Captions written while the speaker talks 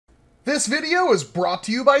This video is brought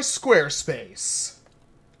to you by Squarespace.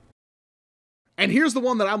 And here's the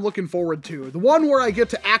one that I'm looking forward to. The one where I get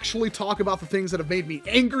to actually talk about the things that have made me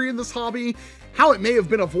angry in this hobby, how it may have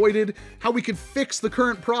been avoided, how we can fix the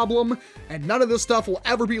current problem, and none of this stuff will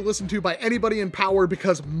ever be listened to by anybody in power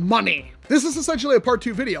because money. This is essentially a part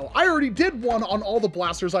 2 video. I already did one on all the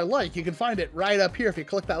blasters I like. You can find it right up here if you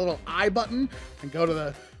click that little I button and go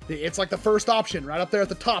to it's like the first option right up there at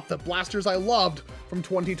the top, the blasters I loved from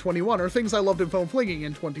 2021, or things I loved in foam flinging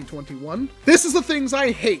in 2021. This is the things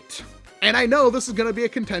I hate. And I know this is going to be a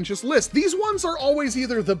contentious list. These ones are always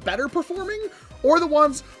either the better performing or the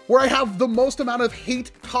ones where I have the most amount of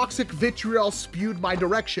hate, toxic vitriol spewed my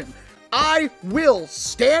direction. I will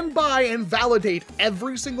stand by and validate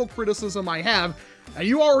every single criticism I have. And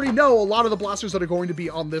you already know a lot of the blasters that are going to be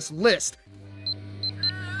on this list.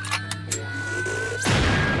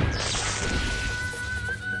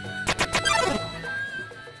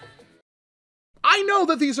 I know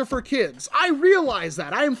that these are for kids. I realize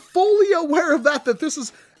that. I am fully aware of that this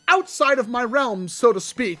is outside of my realm, so to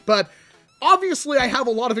speak, but obviously I have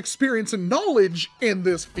a lot of experience and knowledge in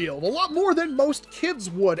this field, a lot more than most kids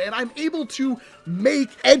would, and I'm able to make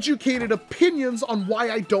educated opinions on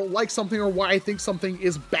why I don't like something or why I think something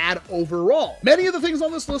is bad overall. Many of the things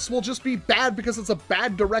on this list will just be bad because it's a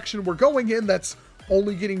bad direction we're going in that's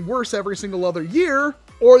only getting worse every single other year,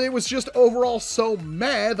 or it was just overall so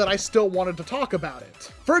meh that I still wanted to talk about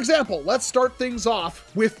it. For example, let's start things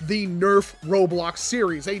off with the NERF Roblox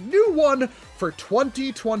series, a new one for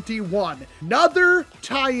 2021. Another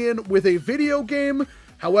tie-in with a video game.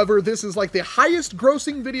 However, this is like the highest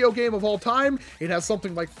grossing video game of all time. It has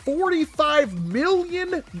something like 45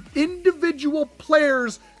 million individual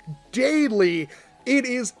players daily. It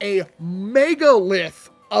is a megalith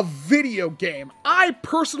of video game. I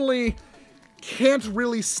personally can't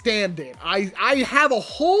really stand it. I have a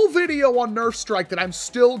whole video on Nerf Strike that I'm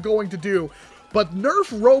still going to do, but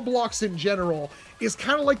Nerf Roblox in general is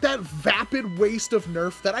kind of like that vapid waste of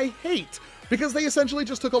Nerf that I hate, because they essentially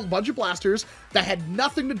just took a bunch of blasters that had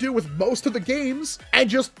nothing to do with most of the games and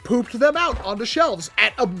just pooped them out onto shelves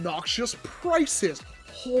at obnoxious prices.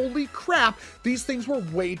 Holy crap, these things were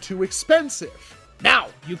way too expensive. Now,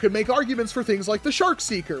 you can make arguments for things like the Shark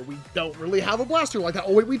Seeker. We don't really have a blaster like that.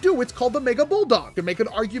 Oh wait, we do. It's called the Mega Bulldog. You can make an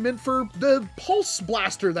argument for the Pulse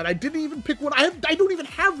Blaster that I didn't even pick one. I don't even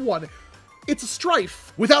have one. It's a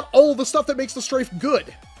Strife without all the stuff that makes the Strife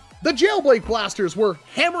good. The Jailbreak Blasters were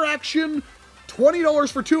hammer action,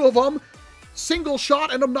 $20 for 2 of them, single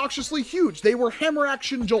shot and obnoxiously huge. They were hammer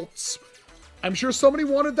action jolts. I'm sure somebody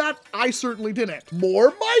wanted that. I certainly didn't.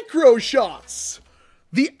 More micro shots.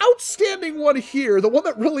 The outstanding one here, the one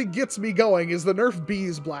that really gets me going, is the NERF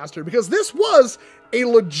Bees Blaster, because this was a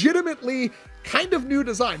legitimately kind of new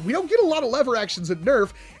design. We don't get a lot of lever actions in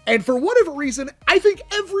NERF, and for whatever reason, I think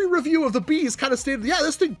every review of the Bees kind of stated, yeah,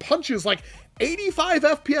 this thing punches like 85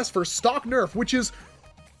 FPS for stock NERF, which is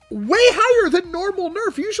way higher than normal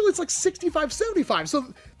NERF. Usually it's like 65, 75,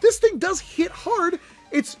 so this thing does hit hard.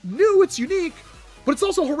 It's new, it's unique, but it's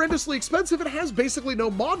also horrendously expensive. It has basically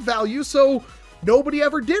no mod value, so nobody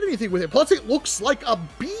ever did anything with it. Plus, it looks like a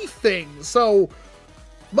bee thing, so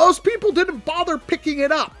most people didn't bother picking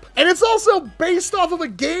it up. And it's also based off of a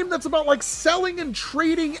game that's about, like, selling and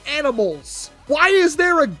trading animals. Why is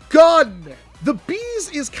there a gun? The Bees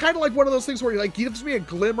is kind of like one of those things where it, like, gives me a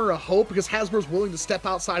glimmer of hope because Hasbro's willing to step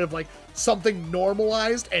outside of, like, something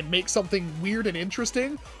normalized and make something weird and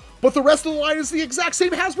interesting. But the rest of the line is the exact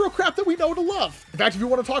same Hasbro crap that we know to love. In fact, if you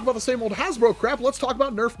want to talk about the same old Hasbro crap, let's talk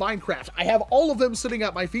about NERF Minecraft. I have all of them sitting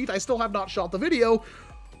at my feet. I still have not shot the video,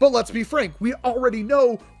 but let's be frank, we already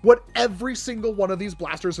know what every single one of these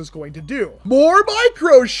blasters is going to do. More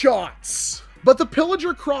micro shots! But the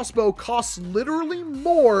Pillager crossbow costs literally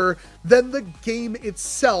more than the game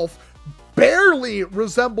itself. Barely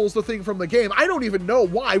resembles the thing from the game. I don't even know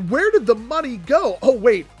why. Where did the money go? Oh,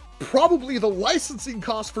 wait. Probably the licensing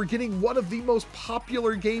cost for getting one of the most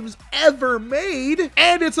popular games ever made.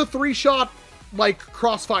 And it's a 3-shot, like,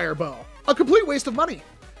 crossfire bow. A complete waste of money.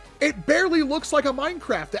 It barely looks like a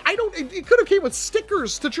Minecraft thing. It could have came with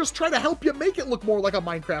stickers to just try to help you make it look more like a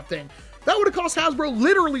Minecraft thing. That would have cost Hasbro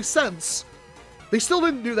literally cents. They still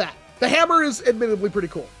didn't do that. The hammer is admittedly pretty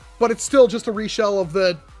cool, but it's still just a reshell of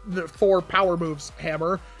the 4 power moves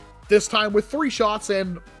hammer, this time with 3 shots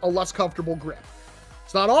and a less comfortable grip.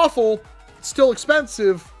 It's not awful, it's still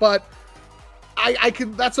expensive, but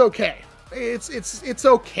that's okay. It's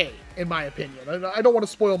okay, in my opinion. I don't want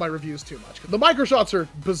to spoil my reviews too much. The micro shots are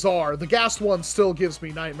bizarre. The gassed one still gives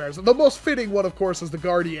me nightmares. The most fitting one, of course, is the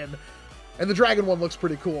Guardian, and the Dragon one looks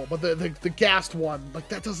pretty cool, but the gassed one, like,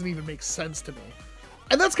 that doesn't even make sense to me.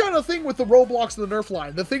 And that's kind of the thing with the Roblox and the Nerf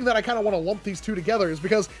line. The thing that I kind of want to lump these two together is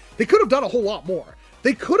because they could have done a whole lot more.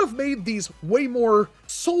 They could have made these way more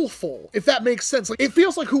soulful, if that makes sense. Like, it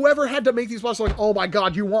feels like whoever had to make these blasters, like, oh my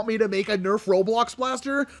god, you want me to make a Nerf Roblox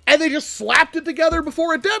blaster? And they just slapped it together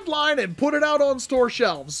before a deadline and put it out on store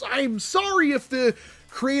shelves. I'm sorry if the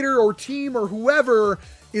creator or team or whoever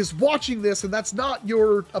is watching this and that's not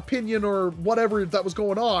your opinion or whatever that was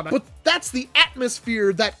going on. But that's the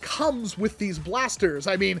atmosphere that comes with these blasters.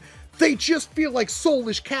 I mean, they just feel like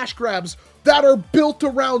soulless cash grabs that are built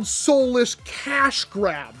around soulless cash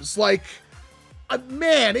grabs. Like,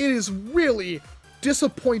 man, it is really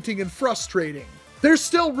disappointing and frustrating. There's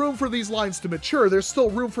still room for these lines to mature. There's still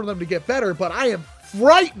room for them to get better, but I am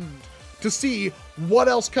frightened to see what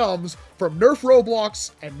else comes from NERF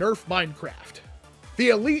Roblox and NERF Minecraft. The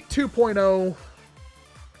Elite 2.0,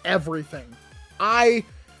 everything. I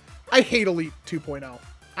hate Elite 2.0.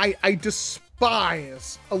 I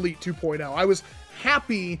despise Elite 2.0. I was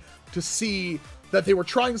happy to see that they were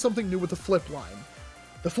trying something new with the flip line.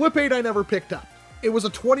 The Flip 8 I never picked up. It was a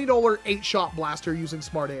 $20 8-shot blaster using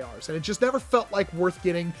smart ARs, and it just never felt like worth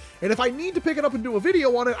getting. And if I need to pick it up and do a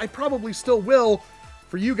video on it, I probably still will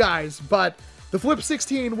for you guys, but the Flip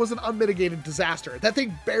 16 was an unmitigated disaster. That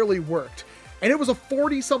thing barely worked, and it was a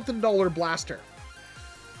 $40-something blaster.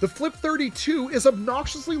 The Flip 32 is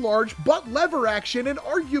obnoxiously large, but lever action and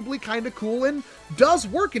arguably kind of cool and does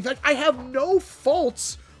work. In fact, I have no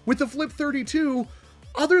faults with the Flip 32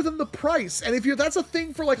 other than the price. And if that's a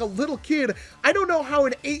thing for like a little kid, I don't know how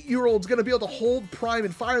an 8-year-old's gonna be able to hold prime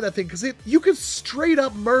and fire that thing, because you could straight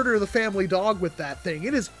up murder the family dog with that thing.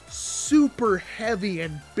 It is super heavy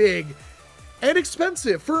and big and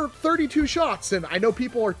expensive for 32 shots. And I know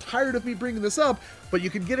people are tired of me bringing this up, but you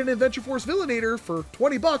can get an Adventure Force Villainator for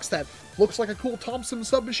 20 bucks that looks like a cool Thompson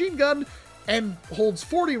submachine gun and holds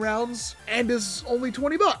 40 rounds and is only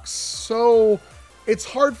 20 bucks. So it's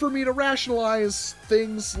hard for me to rationalize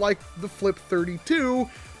things like the Flip 32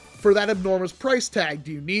 for that enormous price tag.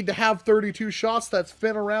 Do you need to have 32 shots that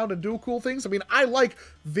spin around and do cool things? I mean, I like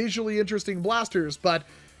visually interesting blasters, but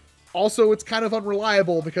also it's kind of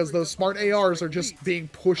unreliable because those smart ARs are just being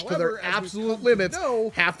pushed to their absolute limits.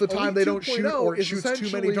 Half the time they don't shoot or it shoots too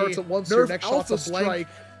many darts at once, your next shot's a blank.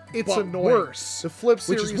 It's annoying. Worse. The Flip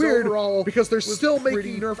series, which is weird because they're still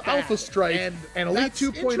making Nerf Alpha Strike, and Elite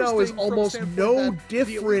 2.0 is almost no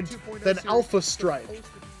different than Alpha Strike.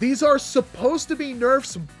 These are supposed to be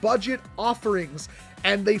Nerf's budget offerings,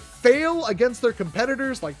 and they fail against their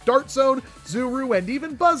competitors like Dart Zone, Zuru, and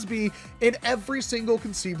even BuzzBee in every single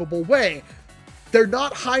conceivable way. They're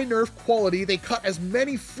not high Nerf quality. They cut as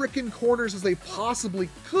many frickin' corners as they possibly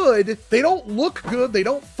could. They don't look good. They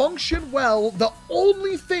don't function well. The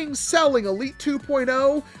only thing selling Elite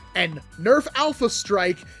 2.0 and Nerf Alpha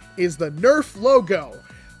Strike is the Nerf logo.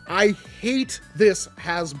 I hate this,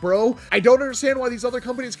 Hasbro. I don't understand why these other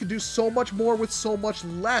companies can do so much more with so much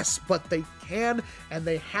less, but they can, and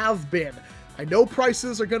they have been. I know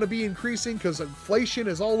prices are going to be increasing because inflation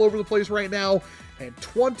is all over the place right now, and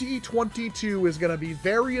 2022 is going to be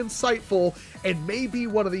very insightful and maybe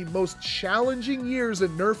one of the most challenging years in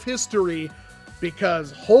Nerf history,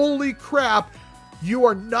 because holy crap, you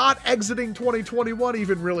are not exiting 2021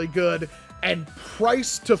 even really good, and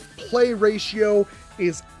price to play ratio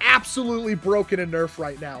is absolutely broken in Nerf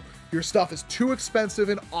right now. Your stuff is too expensive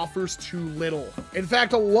and offers too little. In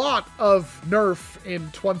fact, a lot of Nerf in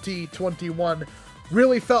 2021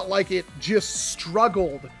 really felt like it just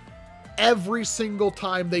struggled every single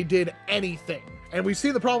time they did anything. And we've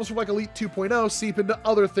seen the problems from like Elite 2.0 seep into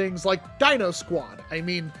other things like Dino Squad. I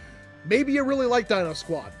mean, maybe you really like Dino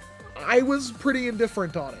Squad. I was pretty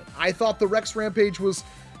indifferent on it. I thought the Rex Rampage was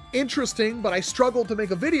interesting, but I struggled to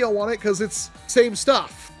make a video on it because it's same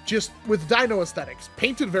stuff, just with dino aesthetics.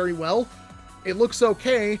 Painted very well, it looks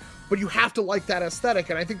okay, but you have to like that aesthetic,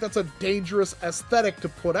 and I think that's a dangerous aesthetic to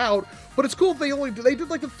put out. But it's cool they did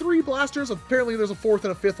like the 3 blasters. Apparently there's a 4th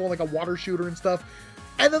and a 5th one, like a water shooter and stuff,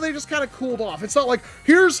 and then they just kind of cooled off. It's not like,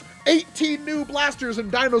 here's 18 new blasters in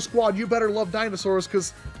Dino Squad, you better love dinosaurs,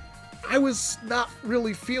 because I was not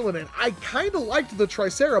really feeling it. I kind of liked the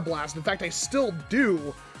Tricera Blast. In fact, I still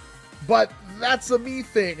do. But that's a me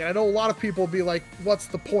thing, and I know a lot of people will be like, what's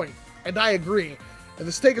the point? And I agree. And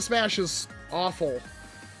the Steak Smash is awful.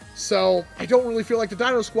 So I don't really feel like the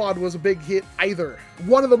Dino Squad was a big hit either.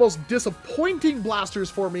 One of the most disappointing blasters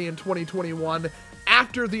for me in 2021,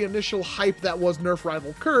 after the initial hype that was Nerf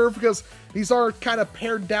Rival Curve, because these are kind of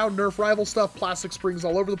pared down Nerf Rival stuff, plastic springs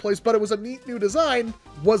all over the place, but it was a neat new design,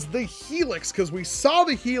 was the Helix, because we saw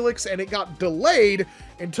the Helix and it got delayed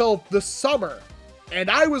until the summer. And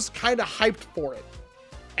I was kind of hyped for it.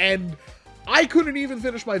 And I couldn't even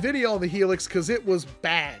finish my video on the Helix because it was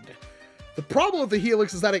bad. The problem with the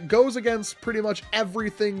Helix is that it goes against pretty much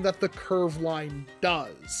everything that the Curve line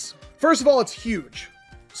does. First of all, it's huge.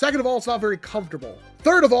 Second of all, it's not very comfortable.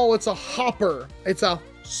 Third of all, it's a hopper. It's a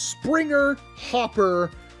Springer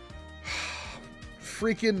hopper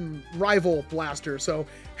freaking rival blaster. So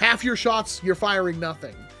half your shots, you're firing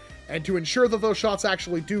nothing. And to ensure that those shots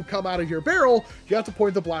actually do come out of your barrel, you have to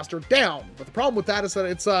point the blaster down. But the problem with that is that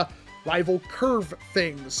it's a rival curve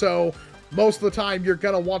thing. So most of the time you're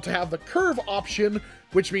gonna want to have the curve option,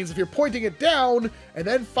 which means if you're pointing it down and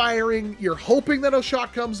then firing, you're hoping that a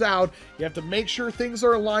shot comes out. You have to make sure things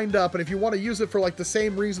are lined up. And if you want to use it for like the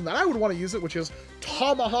same reason that I would want to use it, which is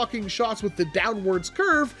tomahawking shots with the downwards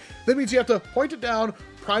curve, that means you have to point it down,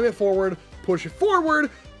 prime it forward, push it forward,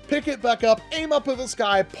 pick it back up, aim up at the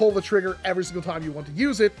sky, pull the trigger every single time you want to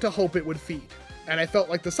use it to hope it would feed. And I felt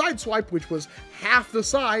like the side swipe, which was half the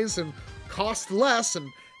size and cost less and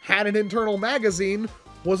had an internal magazine,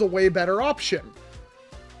 was a way better option.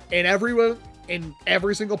 In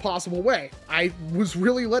every single possible way. I was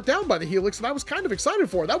really let down by the Helix, and I was kind of excited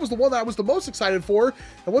for it. That was the one that I was the most excited for.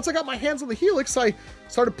 And once I got my hands on the Helix, I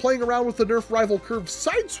started playing around with the Nerf Rival Curve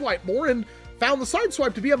Sideswipe more and found the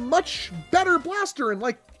Sideswipe to be a much better blaster in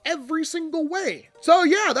like every single way. So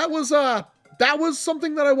yeah, that was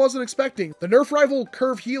something that I wasn't expecting. The Nerf Rival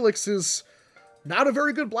Curve Helix is not a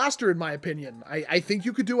very good blaster in my opinion. I think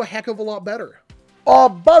you could do a heck of a lot better.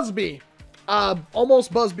 BuzzBee.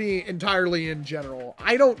 Almost BuzzBee entirely in general.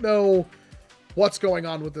 I don't know what's going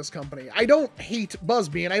on with this company. I don't hate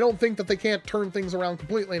BuzzBee, and I don't think that they can't turn things around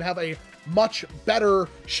completely and have a much better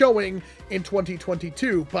showing in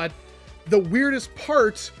 2022, but the weirdest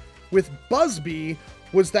part with BuzzBee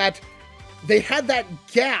was that they had that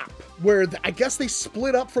gap where I guess they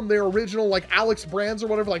split up from their original, like, Alex Brands or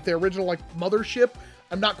whatever, like their original, like, mothership.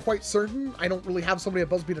 I'm not quite certain. I don't really have somebody at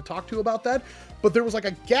BuzzBee to talk to about that, but there was like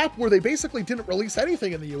a gap where they basically didn't release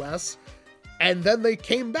anything in the US, and then they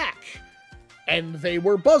came back, and they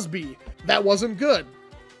were BuzzBee. That wasn't good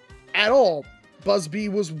at all.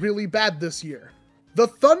 BuzzBee was really bad this year. The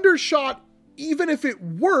Thundershot, even if it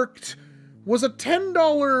worked, was a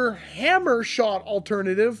 $10 hammer shot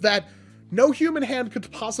alternative that no human hand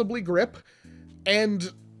could possibly grip,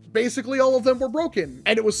 and basically all of them were broken.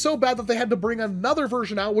 And it was so bad that they had to bring another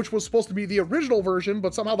version out, which was supposed to be the original version,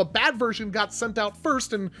 but somehow the bad version got sent out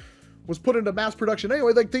first and was put into mass production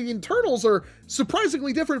anyway. Like, the internals are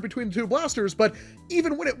surprisingly different between the two blasters, but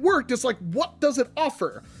even when it worked, it's like, what does it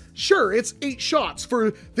offer? Sure, it's 8 shots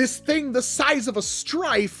for this thing the size of a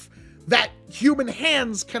Strife that human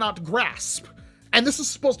hands cannot grasp. And this is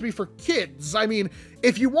supposed to be for kids. I mean,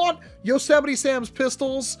 if you want Yosemite Sam's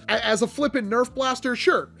pistols as a flippin' Nerf blaster,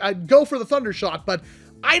 sure, I'd go for the Thundershot, but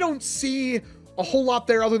I don't see a whole lot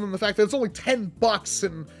there other than the fact that it's only $10,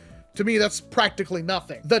 and to me, that's practically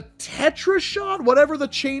nothing. The Tetra Shot, whatever the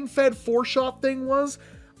chain-fed 4-shot thing was,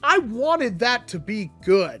 I wanted that to be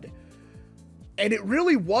good. And it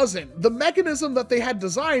really wasn't. The mechanism that they had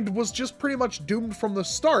designed was just pretty much doomed from the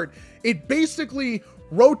start. It basically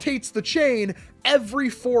rotates the chain every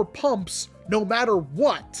 4 pumps, no matter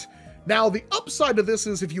what. Now, the upside of this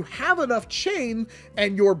is if you have enough chain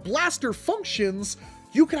and your blaster functions,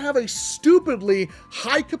 you can have a stupidly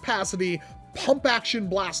high-capacity pump-action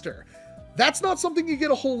blaster. That's not something you get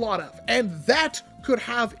a whole lot of, and that could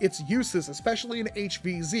have its uses, especially in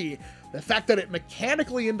HVZ. The fact that it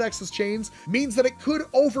mechanically indexes chains means that it could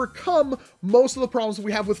overcome most of the problems that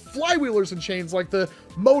we have with flywheelers and chains, like the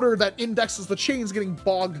motor that indexes the chains getting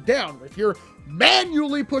bogged down. If you're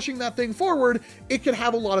manually pushing that thing forward, it could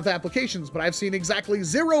have a lot of applications, but I've seen exactly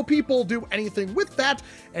 0 people do anything with that,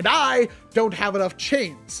 and I don't have enough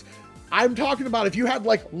chains. I'm talking about if you had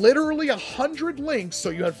like literally 100 links, so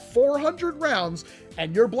you had 400 rounds,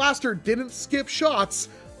 and your blaster didn't skip shots,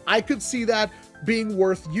 I could see that being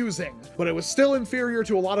worth using. But it was still inferior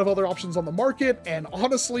to a lot of other options on the market, and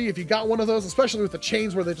honestly, if you got one of those, especially with the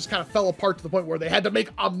chains where they just kind of fell apart to the point where they had to make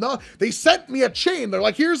they sent me a chain. They're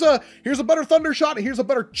like, here's a better Thundershot, and here's a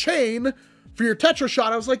better chain for your Tetra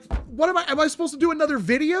Shot. I was like, what am I supposed to do another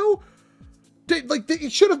video? Like,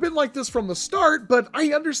 it should have been like this from the start, but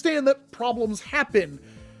I understand that problems happen.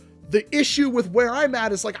 The issue with where I'm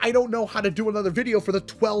at is, like, I don't know how to do another video for the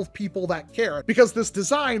 12 people that care, because this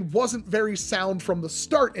design wasn't very sound from the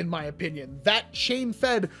start, in my opinion. That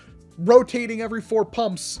chain-fed, rotating every 4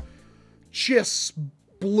 pumps just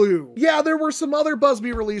blew. Yeah, there were some other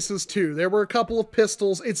BuzzBee releases too. There were a couple of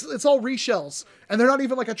pistols. It's all reshells, and they're not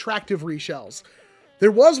even, like, attractive reshells.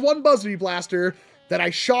 There was one BuzzBee blaster that I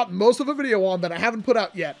shot most of a video on that I haven't put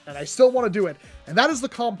out yet, and I still want to do it, and that is the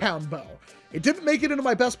compound bow. It didn't make it into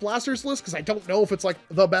my best blasters list because I don't know if it's like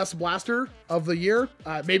the best blaster of the year.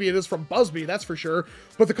 Maybe it is from BuzzBee, that's for sure.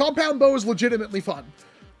 But the compound bow is legitimately fun.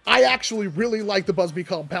 I actually really like the BuzzBee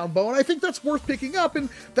compound bow, and I think that's worth picking up, and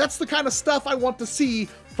that's the kind of stuff I want to see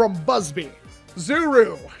from BuzzBee.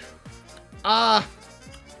 Zuru. I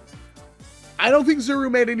don't think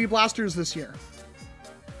Zuru made any blasters this year.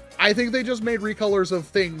 I think they just made recolors of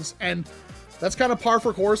things, and that's kind of par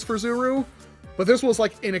for course for Zuru. But this was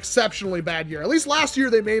like an exceptionally bad year. At least last year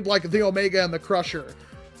they made like the Omega and the Crusher.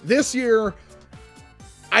 This year,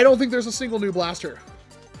 I don't think there's a single new blaster.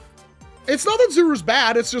 It's not that Zuru's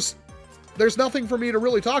bad, it's just there's nothing for me to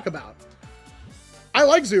really talk about. I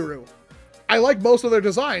like Zuru. I like most of their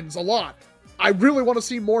designs a lot. I really want to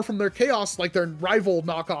see more from their Chaos, like their rival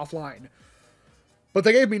knockoff line. But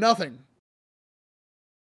they gave me nothing.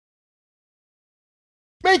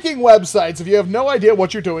 Making websites, if you have no idea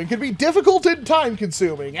what you're doing, can be difficult and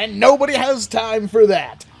time-consuming, and nobody has time for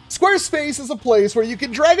that. Squarespace is a place where you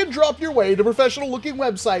can drag and drop your way to a professional-looking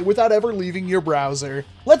website without ever leaving your browser.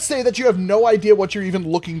 Let's say that you have no idea what you're even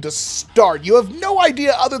looking to start. You have no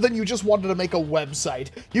idea other than you just wanted to make a website.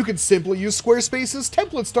 You can simply use Squarespace's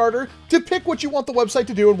template starter to pick what you want the website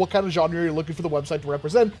to do and what kind of genre you're looking for the website to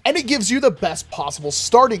represent, and it gives you the best possible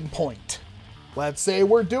starting point. Let's say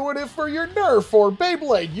we're doing it for your NERF or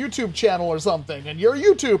Beyblade YouTube channel or something, and you're a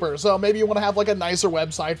YouTuber, so maybe you want to have like a nicer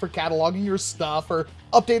website for cataloging your stuff, or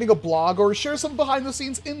updating a blog, or share some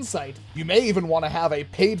behind-the-scenes insight. You may even want to have a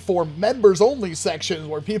paid-for members-only section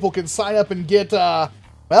where people can sign up and get,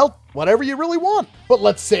 well, whatever you really want. But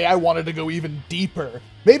let's say I wanted to go even deeper.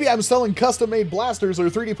 Maybe I'm selling custom-made blasters or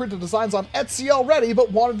 3D printed designs on Etsy already,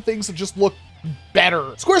 but wanted things to just look better.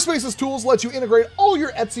 Squarespace's tools let you integrate all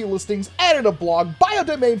your Etsy listings, add in a blog, buy a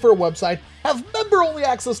domain for a website, have member-only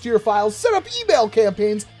access to your files, set up email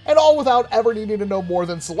campaigns, and all without ever needing to know more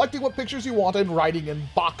than selecting what pictures you want and writing in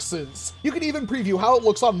boxes. You can even preview how it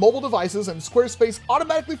looks on mobile devices, and Squarespace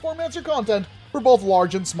automatically formats your content for both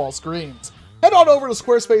large and small screens. Head on over to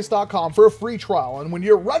squarespace.com for a free trial, and when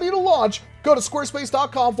you're ready to launch, go to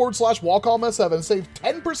squarespace.com/Walcom S7 and save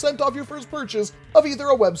 10% off your first purchase of either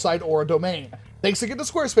a website or a domain. Thanks again to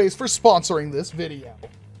Squarespace for sponsoring this video.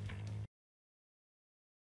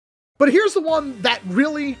 But here's the one that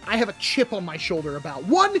really I have a chip on my shoulder about.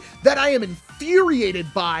 One that I am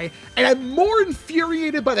infuriated by, and I'm more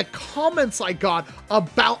infuriated by the comments I got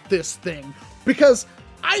about this thing, because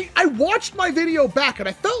I watched my video back and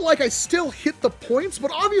I felt like I still hit the points,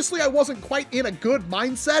 but obviously I wasn't quite in a good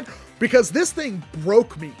mindset because this thing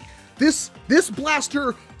broke me. This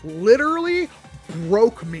blaster literally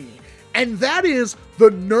broke me. And that is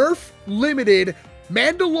the NERF Limited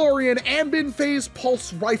Mandalorian Ambient Phase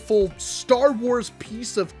Pulse Rifle Star Wars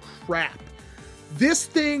piece of crap. This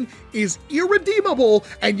thing is irredeemable,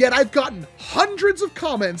 and yet I've gotten hundreds of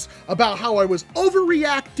comments about how I was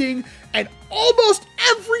overreacting, and almost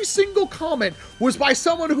every single comment was by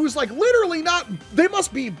someone who's like literally not, they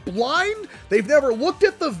must be blind, they've never looked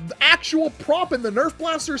at the actual prop and the Nerf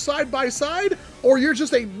blaster side by side, or you're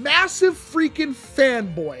just a massive freaking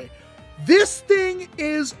fanboy. This thing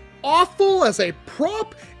is awful as a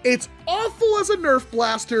prop, it's awful as a Nerf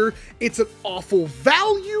blaster, it's an awful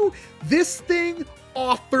value. This thing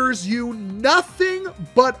offers you nothing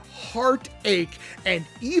but heartache, and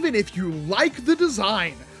even if you like the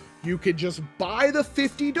design, you could just buy the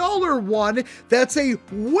 $50 one that's a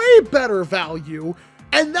way better value,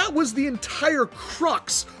 and that was the entire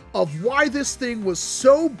crux of why this thing was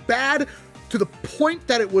so bad, to the point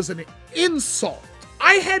that it was an insult.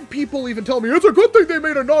 I had people even tell me, it's a good thing they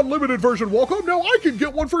made a non-limited version, Walcom. Now I can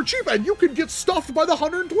get one for cheap, and you can get stuffed by the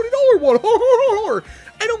 $120 one.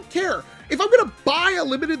 I don't care. If I'm gonna buy a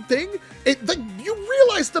limited thing, you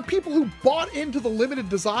realize the people who bought into the limited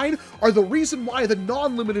design are the reason why the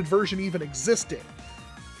non-limited version even existed.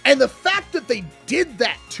 And the fact that they did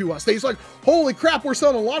that to us, they're like, holy crap, we're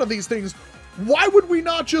selling a lot of these things. Why would we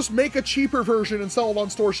not just make a cheaper version and sell it on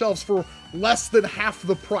store shelves for less than half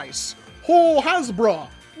the price? Oh, Hasbro.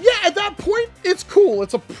 Yeah, at that point, it's cool.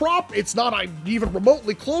 It's a prop. It's not even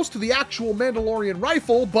remotely close to the actual Mandalorian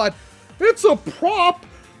rifle, but it's a prop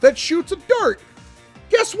that shoots a dart.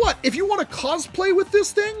 Guess what? If you want to cosplay with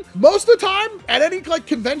this thing, most of the time, at any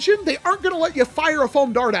convention, they aren't going to let you fire a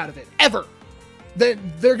foam dart out of it, ever. They're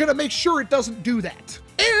going to make sure it doesn't do that.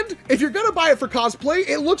 And if you're going to buy it for cosplay,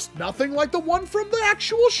 it looks nothing like the one from the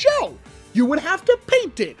actual show. You would have to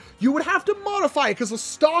paint it. You would have to modify it because the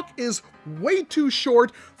stock is way too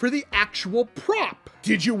short for the actual prop.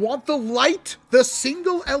 Did you want the light, the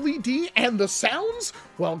single LED, and the sounds?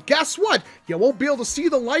 Well, guess what? You won't be able to see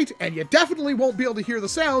the light, and you definitely won't be able to hear the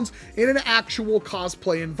sounds in an actual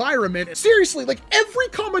cosplay environment. Seriously, like, every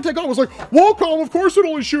comment I got was like, Walcom, of course it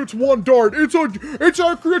only shoots one dart. It's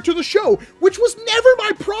accurate to the show, which was never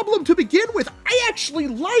my problem to begin with. I actually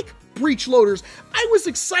like breech loaders. I was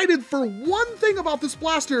excited for one thing about this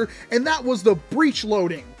blaster, and that was the breech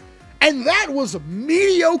loading. And that was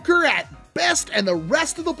mediocre at best, and the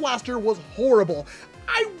rest of the blaster was horrible.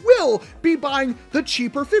 I will be buying the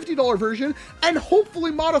cheaper $50 version and hopefully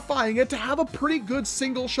modifying it to have a pretty good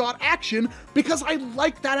single shot action because I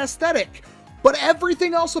like that aesthetic. But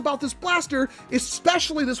everything else about this blaster,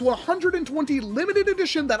 especially this 120 limited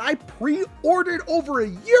edition that I pre-ordered over a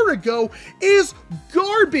year ago, is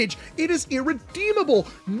garbage. It is irredeemable.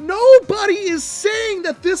 Nobody is saying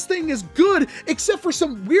that this thing is good except for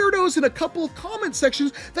some weirdos in a couple of comment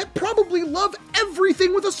sections that probably love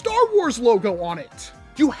everything with a Star Wars logo on it.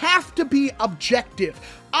 You have to be objective.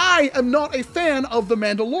 I am not a fan of The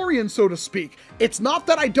Mandalorian, so to speak. It's not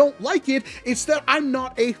that I don't like it, it's that I'm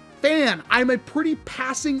not a fan. I'm a pretty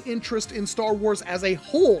passing interest in Star Wars as a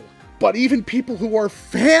whole. But even people who are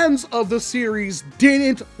fans of the series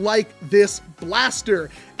didn't like this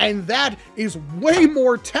blaster. And that is way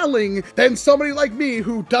more telling than somebody like me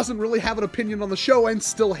who doesn't really have an opinion on the show and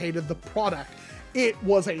still hated the product. It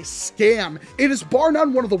was a scam. It is bar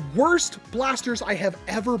none one of the worst blasters I have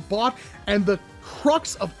ever bought, and the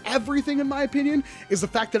crux of everything, in my opinion, is the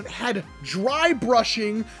fact that it had dry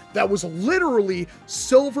brushing that was literally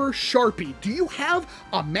silver Sharpie. Do you have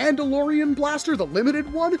a Mandalorian blaster, the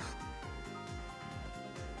limited one?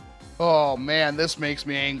 Oh man, this makes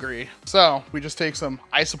me angry. So, we just take some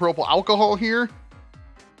isopropyl alcohol here,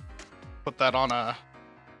 put that on a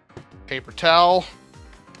paper towel,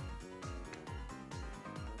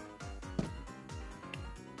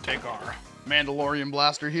 take our Mandalorian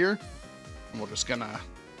blaster here, and we're just gonna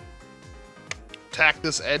tack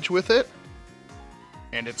this edge with it.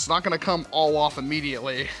 And it's not gonna come all off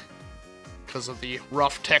immediately because of the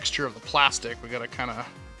rough texture of the plastic. We gotta kind of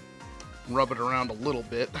rub it around a little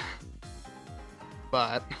bit.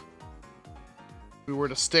 But if we were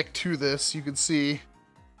to stick to this, you can see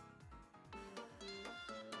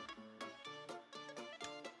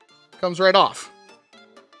it comes right off.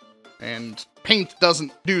 And paint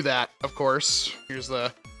doesn't do that, of course. Here's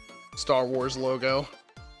the Star Wars logo.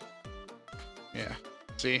 Yeah,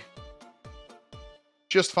 see?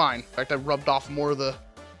 Just fine. In fact, I rubbed off more of the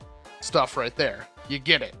stuff right there. You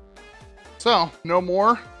get it. So, no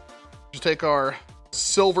more. Just take our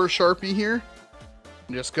silver Sharpie here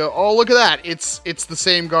and just go, oh, look at that. It's the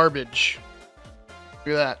same garbage.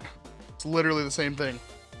 Look at that. It's literally the same thing.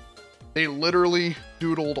 They literally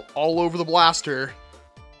doodled all over the blaster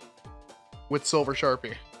with silver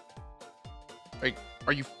Sharpie. Like,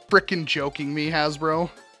 are you frickin' joking me, Hasbro?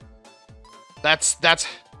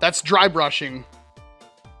 That's dry brushing,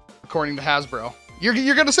 according to Hasbro.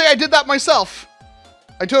 You're gonna say I did that myself.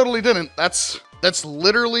 I totally didn't. That's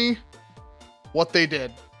literally what they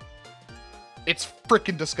did. It's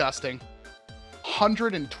frickin' disgusting.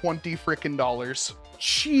 $120 frickin'.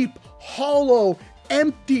 Cheap, hollow,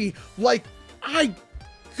 empty, like,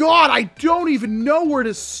 God, I don't even know where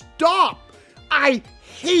to stop. I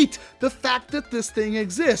hate the fact that this thing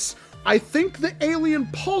exists. I think the Alien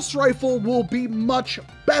Pulse Rifle will be much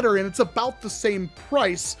better, and it's about the same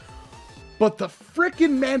price. But the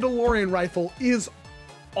frickin' Mandalorian rifle is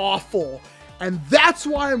awful. And that's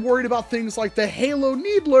why I'm worried about things like the Halo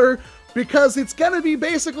Needler, because it's gonna be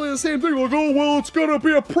basically the same thing. Like, oh, well, it's gonna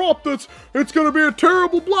be a prop it's gonna be a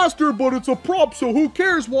terrible blaster, but it's a prop, so who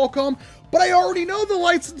cares, Walcom? But I already know the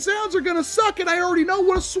lights and sounds are gonna suck, and I already know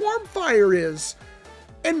what a swarm fire is.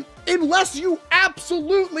 And unless you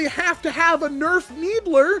absolutely have to have a NERF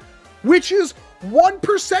Needler, which is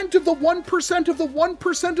 1% of the 1% of the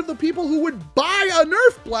 1% of the people who would buy a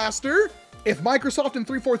NERF blaster, if Microsoft and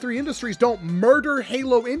 343 Industries don't murder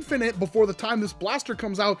Halo Infinite before the time this blaster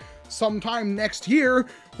comes out sometime next year,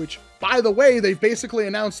 which, by the way, they've basically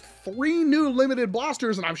announced 3 new limited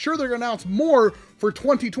blasters, and I'm sure they're gonna announce more for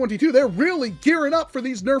 2022. They're really gearing up for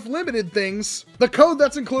these NERF limited things. The code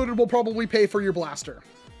that's included will probably pay for your blaster.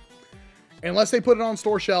 Unless they put it on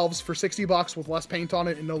store shelves for 60 bucks with less paint on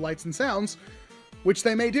it and no lights and sounds, which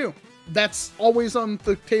they may do. That's always on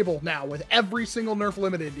the table now with every single NERF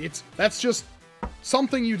Limited. That's just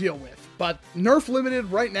something you deal with. But NERF Limited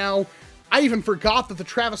right now, I even forgot that the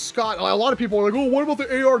Travis Scott, a lot of people are like, oh, what about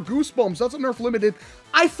the AR Goosebumps? That's a NERF Limited.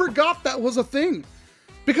 I forgot that was a thing.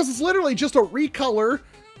 because it's literally just a recolor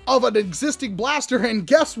of an existing blaster, and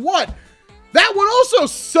guess what? That one also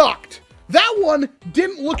sucked. That one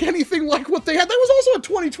didn't look anything like what they had. That was also a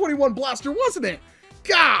 2021 blaster, wasn't it?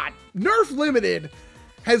 God, NERF Limited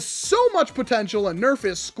has so much potential, and NERF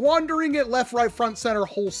is squandering it left, right, front, center,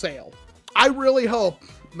 wholesale. I really hope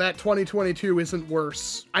that 2022 isn't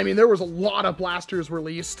worse. I mean, there was a lot of blasters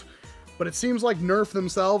released, but it seems like NERF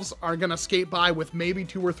themselves are gonna skate by with maybe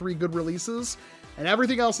 2 or 3 good releases, and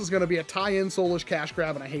everything else is gonna be a tie-in soulish cash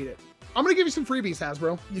grab, and I hate it. I'm gonna give you some freebies,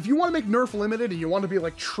 Hasbro. If you wanna make NERF Limited and you want to be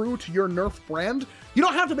like true to your NERF brand, you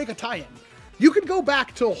don't have to make a tie-in. You can go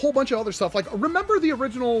back to a whole bunch of other stuff. Like, remember the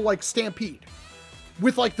original, like, Stampede?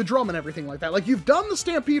 With, like, the drum and everything like that. Like, you've done the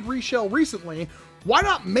Stampede reshell recently. Why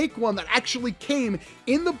not make one that actually came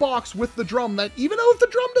in the box with the drum that, even though if the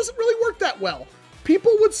drum doesn't really work that well,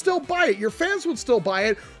 people would still buy it. Your fans would still buy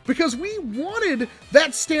it because we wanted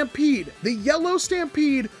that Stampede, the yellow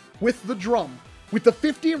Stampede with the drum, with the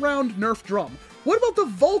 50-round NERF drum. What about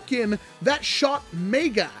the Vulcan that shot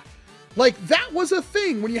Mega? Like, that was a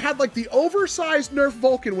thing when you had, like, the oversized NERF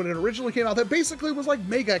Vulcan when it originally came out that basically was, like,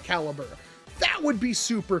 Mega caliber. That would be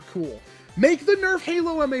super cool. Make the NERF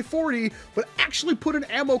Halo MA40, but actually put an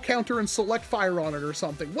ammo counter and select fire on it or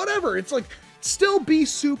something. Whatever, it's like, still be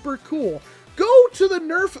super cool. Go to the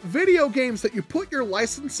NERF video games that you put your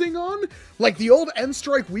licensing on, like the old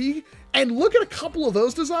N-Strike Wii, and look at a couple of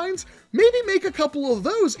those designs. Maybe make a couple of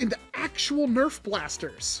those into actual NERF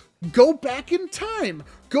blasters. Go back in time.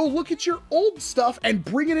 Go look at your old stuff and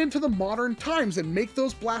bring it into the modern times and make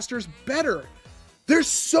those blasters better. There's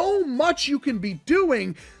so much you can be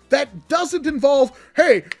doing that doesn't involve,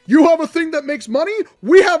 hey, you have a thing that makes money,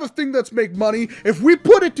 we have a thing that's make money. If we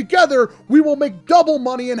put it together, we will make double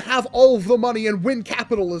money and have all of the money and win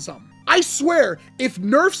capitalism. I swear, if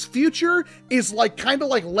NERF's future is like kind of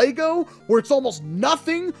like Lego, where it's almost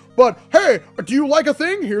nothing, but hey, do you like a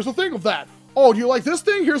thing? Here's a thing of that. Oh, do you like this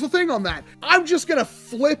thing? Here's a thing on that. I'm just gonna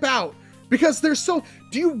flip out because there's so,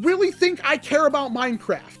 do you really think I care about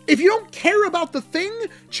Minecraft? If you don't care about the thing,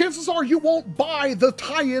 chances are you won't buy the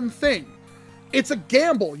tie-in thing. It's a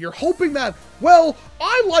gamble. You're hoping that, well,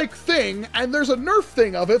 I like thing and there's a NERF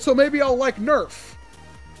thing of it, so maybe I'll like NERF.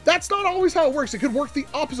 That's not always how it works. It could work the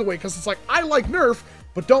opposite way because it's like, I like NERF,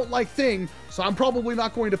 but don't like thing, so I'm probably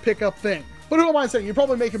not going to pick up thing. But who am I saying? You're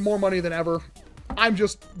probably making more money than ever. I'm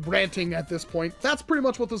just ranting at this point. That's pretty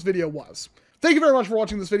much what this video was. Thank you very much for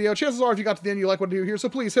watching this video. Chances are if you got to the end, you like what I do here, so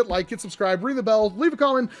please hit like, hit subscribe, ring the bell, leave a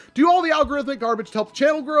comment, do all the algorithmic garbage to help the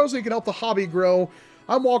channel grow so you can help the hobby grow.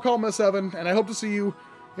 I'm Walcom S7, and I hope to see you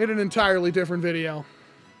in an entirely different video.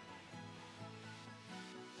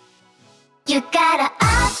 You gotta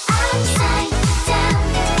up,